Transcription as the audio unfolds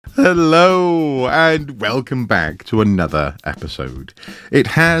Hello and welcome back to another episode. It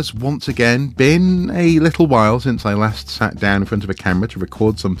has once again been a little while since I last sat down in front of a camera to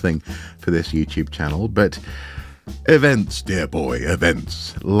record something for this YouTube channel, but events, dear boy,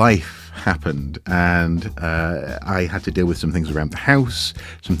 events. Life happened and I had to deal with some things around the house,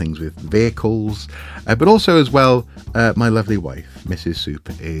 some things with vehicles, but also as well my lovely wife, Mrs. Soup,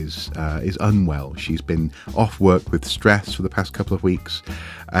 is unwell. She's been off work with stress for the past couple of weeks,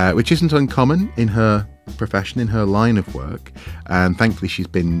 which isn't uncommon in her profession, in her line of work, and thankfully she's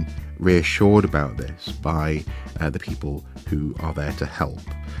been reassured about this by the people who are there to help.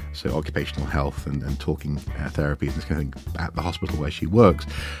 So occupational health and talking therapy and this kind of thing at the hospital where she works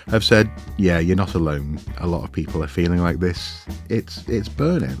have said, yeah, you're not alone. A lot of people are feeling like this. It's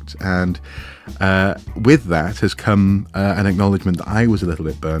burnout. And with that has come an acknowledgement that I was a little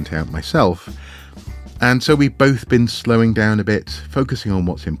bit burnt out myself. And so we've both been slowing down a bit, focusing on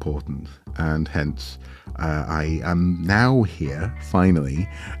what's important, and hence I am now here, finally,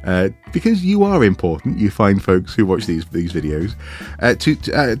 because you are important, you fine folks who watch these videos,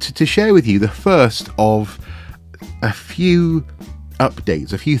 to share with you the first of a few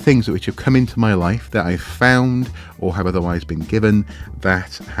updates, a few things which have come into my life that I've found or have otherwise been given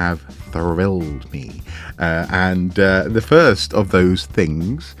that have thrilled me. And the first of those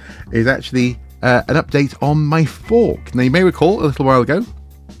things is actually an update on my fork. Now, you may recall a little while ago,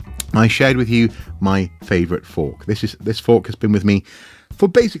 I shared with you my favourite fork. This fork has been with me for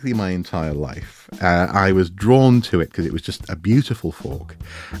basically my entire life. I was drawn to it because it was just a beautiful fork.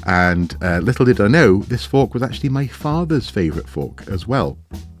 And little did I know, this fork was actually my father's favourite fork as well.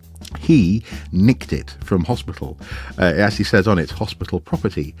 He nicked it from hospital. It actually says on it, hospital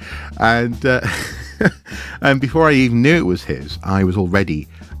property. And, and before I even knew it was his, I was already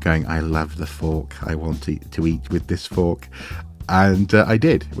going, I love the fork. I want to eat with this fork. And I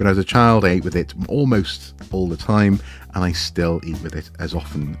did. When I was a child, I ate with it almost all the time, and I still eat with it as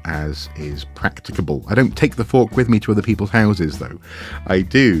often as is practicable. I don't take the fork with me to other people's houses, though. I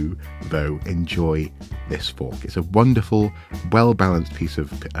do, though, enjoy this fork. It's a wonderful, well-balanced piece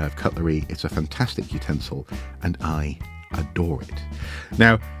of cutlery. It's a fantastic utensil, and I adore it.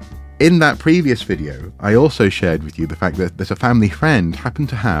 Now, in that previous video, I also shared with you the fact that a family friend happened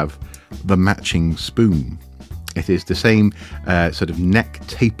to have the matching spoon. It is the same sort of neck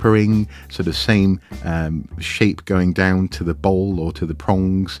tapering, sort of same shape going down to the bowl or to the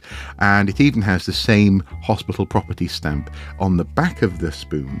prongs, and it even has the same hospital property stamp on the back of the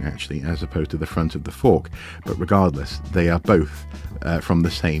spoon, actually, as opposed to the front of the fork. But regardless, they are both from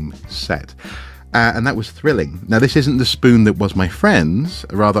the same set. And that was thrilling. Now, this isn't the spoon that was my friend's.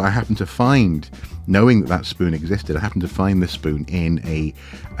 Rather, I happened to find, knowing that spoon existed, I happened to find this spoon in a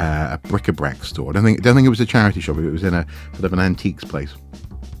bric-a-brac store. I don't think it was a charity shop. It was in a sort of an antiques place,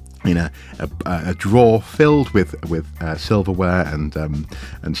 in a drawer filled with silverware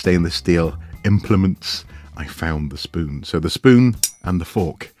and stainless steel implements. I found the spoon. So the spoon and the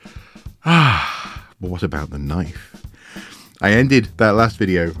fork. But what about the knife? I ended that last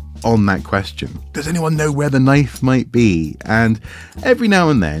video on that question. Does anyone know where the knife might be? And every now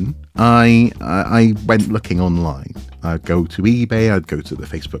and then I went looking online. I'd go to eBay, I'd go to the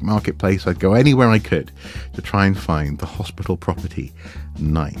Facebook Marketplace, I'd go anywhere I could to try and find the hospital property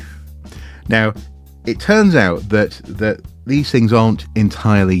knife. Now, it turns out that these things aren't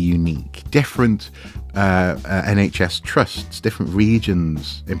entirely unique. Different NHS trusts, different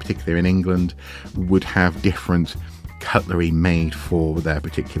regions, in particular in England, would have different cutlery made for their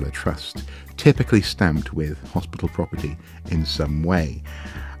particular trust, typically stamped with hospital property in some way.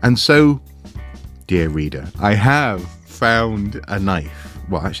 And so, dear reader, I have found a knife.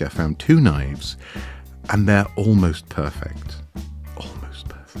 Well, actually, I found two knives, and they're almost perfect. Almost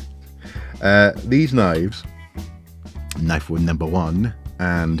perfect. These knives, knife number one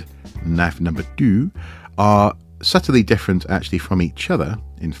and knife number two, are subtly different actually from each other.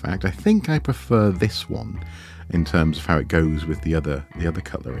 In fact, I think I prefer this one in terms of how it goes with the other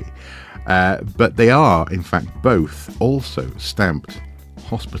cutlery. But they are, in fact, both also stamped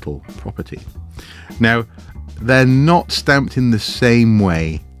hospital property. Now, they're not stamped in the same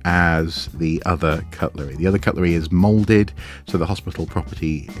way as the other cutlery. The other cutlery is moulded, so the hospital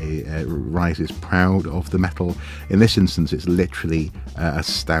property rises proud of the metal. In this instance, it's literally a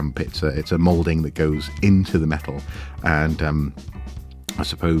stamp. It's a moulding that goes into the metal, and I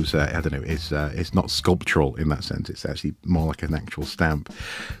suppose, I don't know, it's not sculptural in that sense. It's actually more like an actual stamp.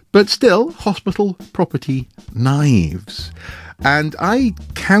 But still, hospital property knives. And I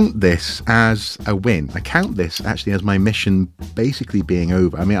count this as a win. I count this actually as my mission basically being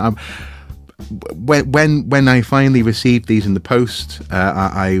over. I mean, when I finally received these in the post,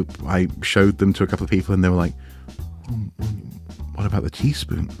 I showed them to a couple of people, and they were like, oh, what about the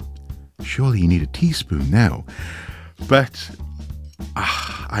teaspoon? Surely you need a teaspoon now. But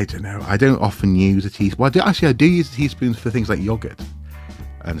I don't know. I don't often use a teaspoon. Well, I do use teaspoons for things like yogurt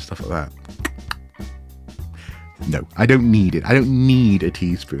and stuff like that. No, I don't need it. I don't need a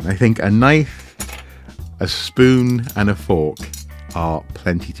teaspoon. I think a knife, a spoon, and a fork are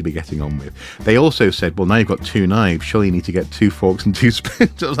plenty to be getting on with. They also said, well, now you've got 2 knives, surely you need to get 2 forks and 2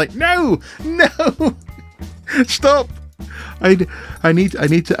 spoons. I was like, no, stop. I need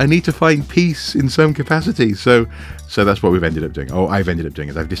to find peace in some capacity. So that's what we've ended up doing. I've ended up doing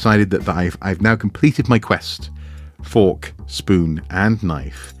is I've decided that I've now completed my quest: fork, spoon, and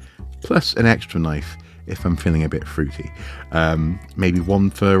knife, plus an extra knife if I'm feeling a bit fruity. Maybe one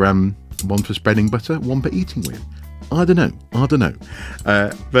for spreading butter, one for eating with. I don't know.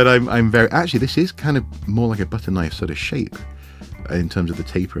 But I'm very, actually, this is kind of more like a butter knife sort of shape in terms of the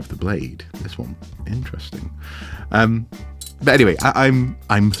taper of the blade. This one, interesting. But anyway,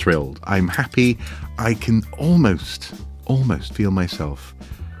 I'm thrilled. I'm happy. I can almost feel myself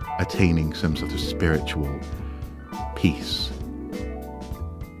attaining some sort of spiritual peace.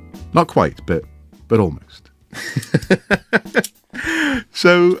 Not quite, but almost.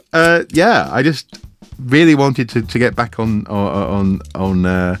 So yeah, I just really wanted to get back on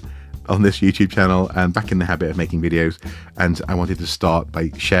this YouTube channel and back in the habit of making videos, and I wanted to start by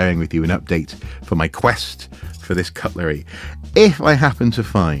sharing with you an update for my quest for this cutlery. If I happen to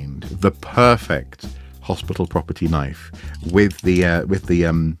find the perfect hospital property knife with the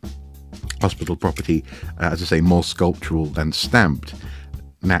hospital property, as I say, more sculptural than stamped,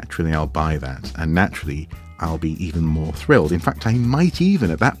 naturally I'll buy that, and naturally I'll be even more thrilled. In fact, I might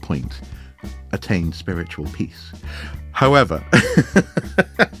even at that point attain spiritual peace. However,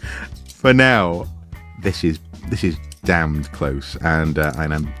 for now, this is damned close, and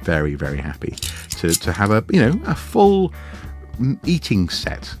I'm very, very happy to have a full eating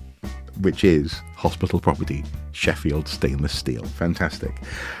set, which is hospital property Sheffield stainless steel. Fantastic.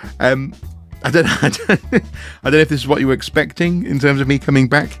 I don't know if this is what you were expecting in terms of me coming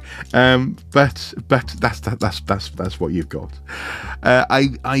back, but that's what you've got.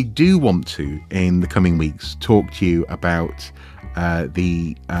 I do want to, in the coming weeks, talk to you about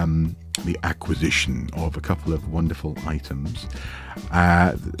the acquisition of a couple of wonderful items,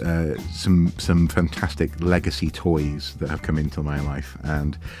 some fantastic legacy toys that have come into my life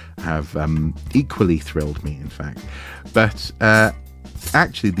and have equally thrilled me, in fact. But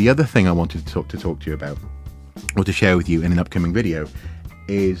actually, the other thing I wanted to talk to you about, or to share with you in an upcoming video,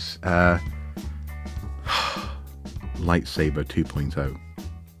 is Lightsaber 2.0.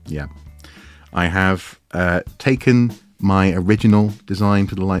 Yeah, I have taken my original design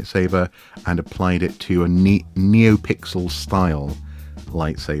for the lightsaber and applied it to a NeoPixel style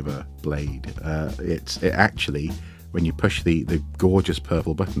lightsaber blade. It actually, when you push the gorgeous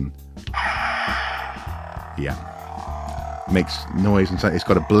purple button, yeah, makes noise inside. It's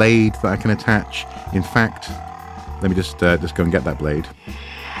got a blade that I can attach. In fact, let me just go and get that blade.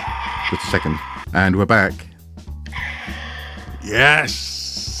 Just a second, and we're back.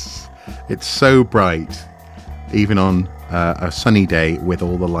 Yes, it's so bright, even on a sunny day with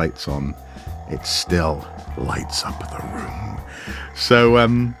all the lights on, it still lights up the room. So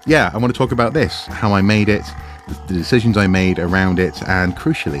yeah, I want to talk about this, how I made it, the decisions I made around it, and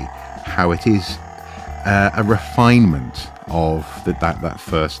crucially, how it is a refinement of that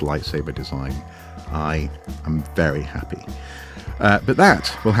first lightsaber design. I am very happy. But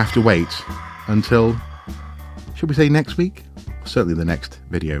that will have to wait until, should we say, next week? Certainly the next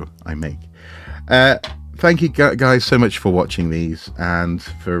video I make. Thank you guys so much for watching these, and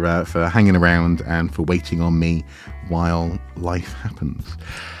for hanging around and for waiting on me while life happens.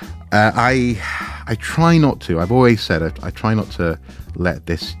 I try not to, I've always said it, I try not to let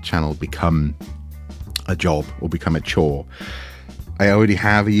this channel become a job or become a chore. I already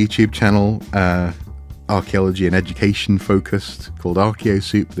have a YouTube channel, archaeology and education focused, called Archaeo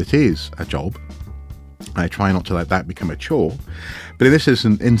Soup, that is a job. I try not to let that become a chore. But in this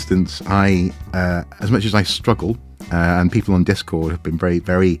instance, I, as much as I struggle, and people on Discord have been very,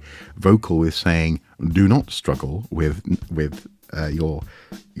 very vocal with saying, do not struggle with your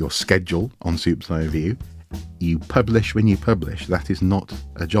schedule on Soup's Eye View. You publish when you publish. That is not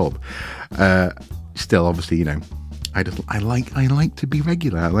a job. Still, obviously, you know, I like to be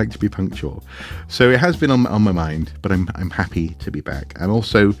regular. I like to be punctual. So it has been on my mind, but I'm happy to be back. And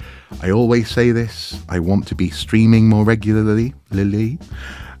also, I always say this, I want to be streaming more regularly,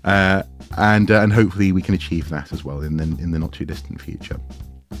 and hopefully we can achieve that as well in the not too distant future.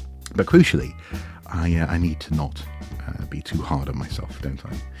 But crucially, I need to not be too hard on myself, don't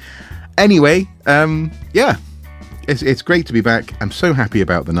I? Anyway, yeah, it's great to be back. I'm so happy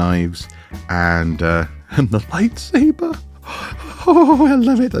about the knives and the lightsaber. Oh, I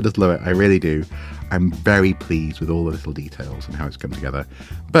love it. I just love it. I really do. I'm very pleased with all the little details and how it's come together.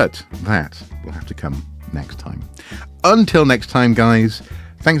 But that will have to come next time. Until next time, guys,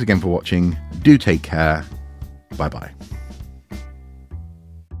 thanks again for watching. Do take care. Bye-bye.